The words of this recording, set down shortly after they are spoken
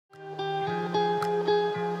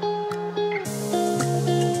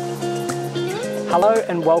Hello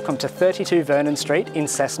and welcome to 32 Vernon Street in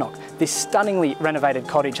Cessnock. This stunningly renovated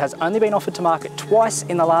cottage has only been offered to market twice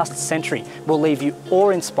in the last century. Will leave you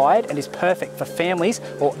awe-inspired and is perfect for families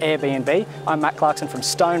or Airbnb. I'm Matt Clarkson from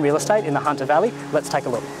Stone Real Estate in the Hunter Valley. Let's take a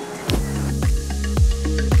look.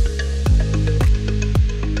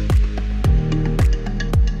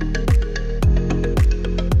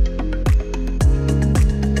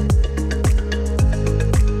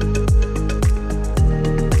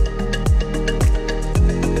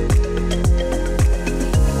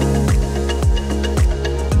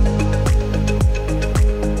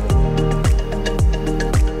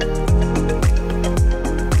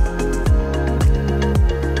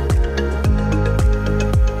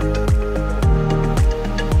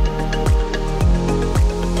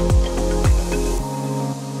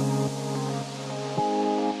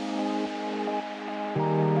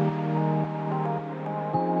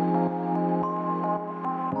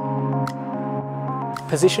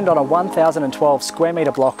 Positioned on a 1,012 square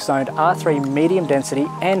metre block zoned R3 medium density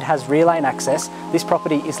and has rear lane access, this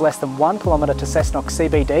property is less than 1 kilometre to Cessnock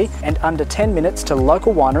CBD and under 10 minutes to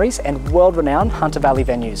local wineries and world-renowned Hunter Valley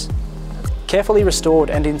Vineyards. Carefully restored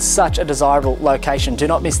and in such a desirable location. Do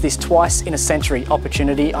not miss this twice in a century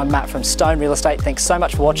opportunity. I'm Matt from Stone Real Estate. Thanks so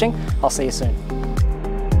much for watching. I'll see you soon.